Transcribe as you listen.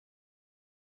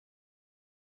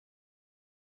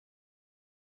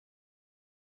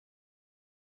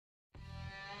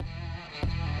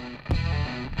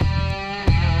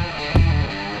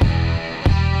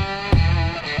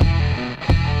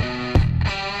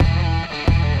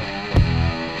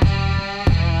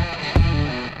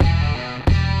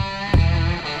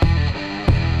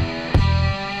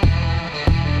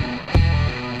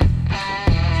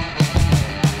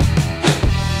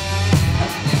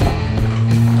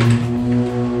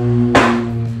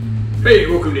Hey,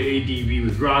 welcome to ADV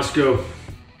with Roscoe.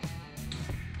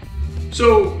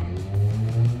 So,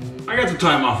 I got some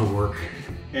time off of work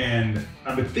and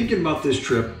I've been thinking about this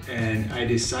trip and I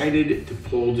decided to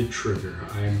pull the trigger.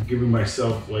 I'm giving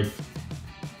myself like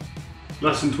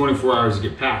less than 24 hours to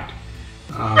get packed.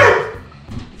 I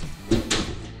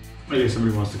guess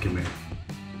somebody wants to come in.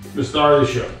 The star of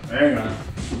the show. Hang on.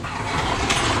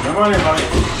 Come on in, buddy.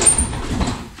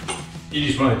 You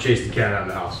just want to chase the cat out of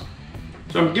the house.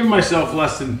 So I'm giving myself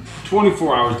less than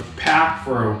 24 hours to pack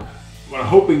for what I'm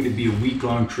hoping to be a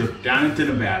week-long trip down into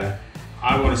Nevada.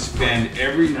 I want to spend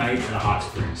every night at a hot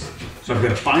springs. So I've got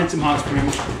to find some hot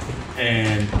springs,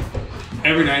 and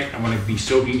every night I want to be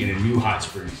soaking in a new hot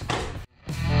springs.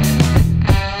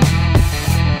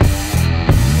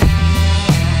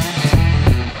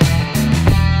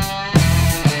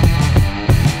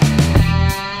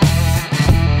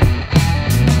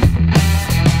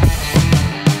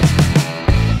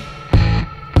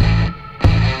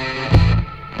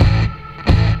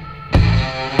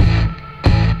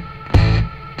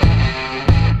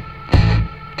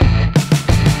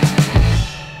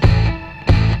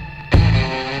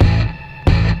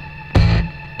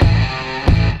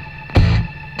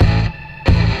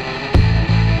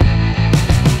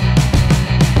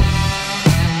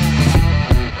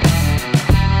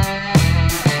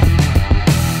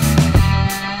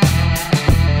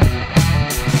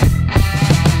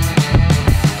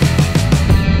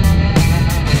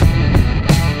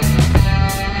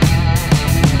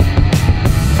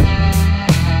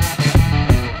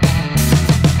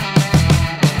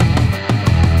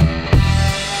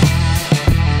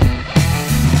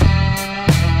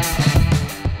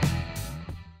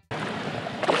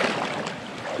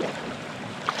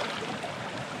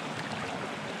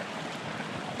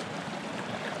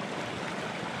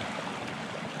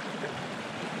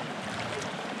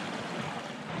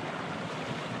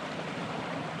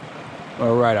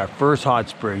 All right, our first hot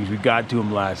springs. We got to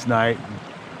them last night,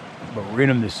 but we're in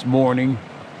them this morning.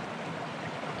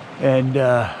 And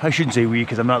I shouldn't say we,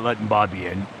 because I'm not letting Bobby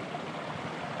in.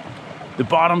 The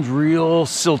bottom's real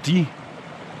silty,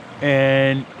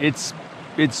 and it's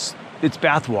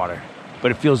bath water,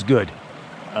 but it feels good.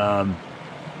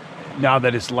 Now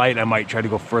that it's light, I might try to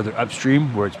go further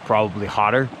upstream where it's probably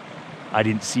hotter. I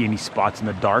didn't see any spots in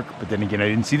the dark, but then again, I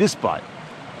didn't see this spot.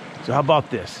 So how about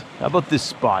this? How about this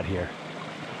spot here?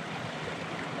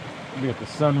 We got the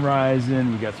sun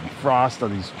rising, we got some frost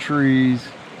on these trees.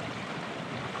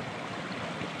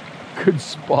 Good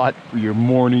spot for your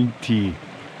morning tea.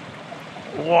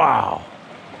 Wow.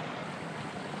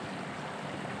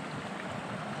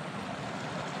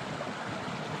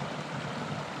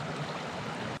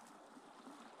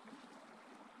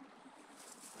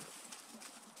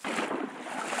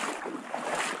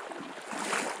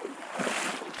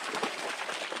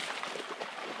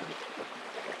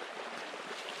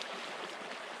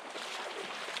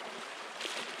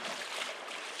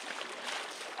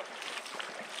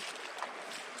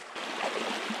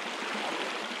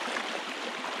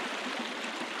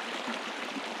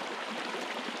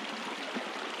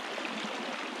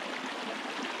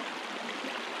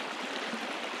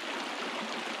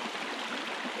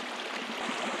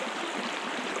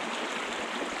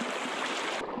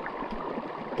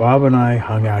 Bob and I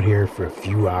hung out here for a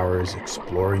few hours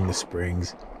exploring the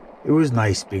springs. It was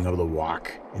nice being able to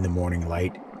walk in the morning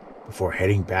light before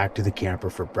heading back to the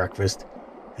camper for breakfast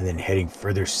and then heading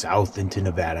further south into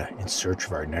Nevada in search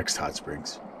of our next hot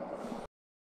springs.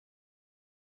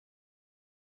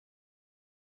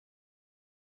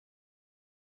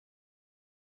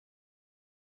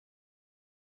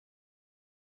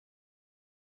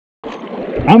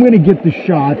 I'm going to get the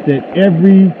shot that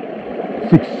every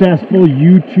successful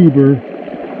YouTuber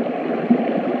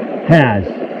has.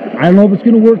 I don't know if it's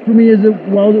going to work for me as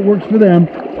well as it works for them,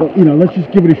 but you know, let's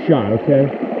just give it a shot, okay?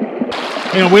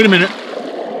 Hang on, wait a minute.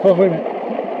 Oh, wait a minute.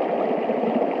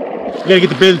 You gotta get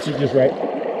the bathing suit just right.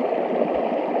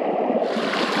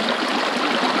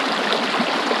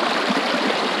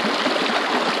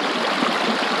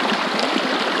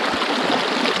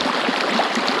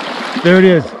 There it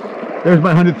is. There's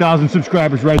my 100,000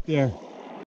 subscribers right there.